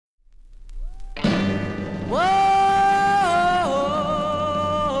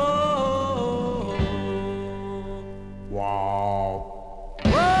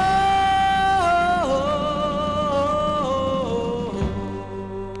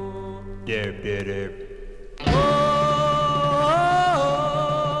Dip, dip, dip.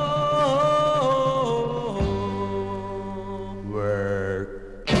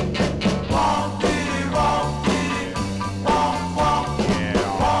 Work. Walk, diddy, walk, diddy, walk, walk,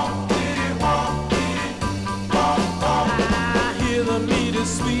 Yeah. walk, diddy, walk, diddy, walk, walk. I hear the meter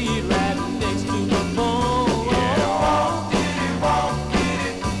sweet right next to the phone. Yeah. Walk, diddy, walk,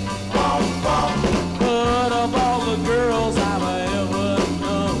 walk. But of all the girls I've ever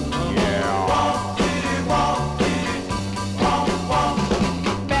known, Yeah. walk, diddy, walk, walk.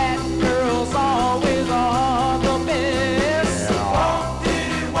 Fat girls always are the best. Yeah. Walk,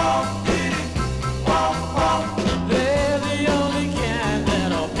 diddy, walk, walk. They're the only kind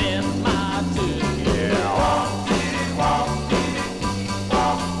that'll bend my tune. Yeah. Walk, diddy, walk,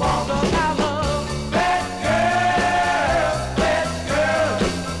 walk. 'Cause I love fat girls, fat girls.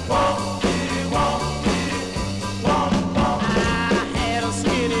 Walk, diddy, walk, walk. I had a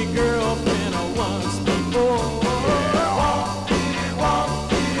skinny girlfriend once before. Walk, diddy, walk.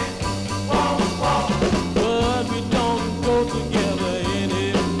 But we don't go together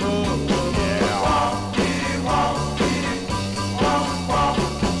anymore. Walk, diddy, walk.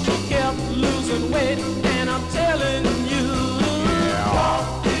 She kept losing weight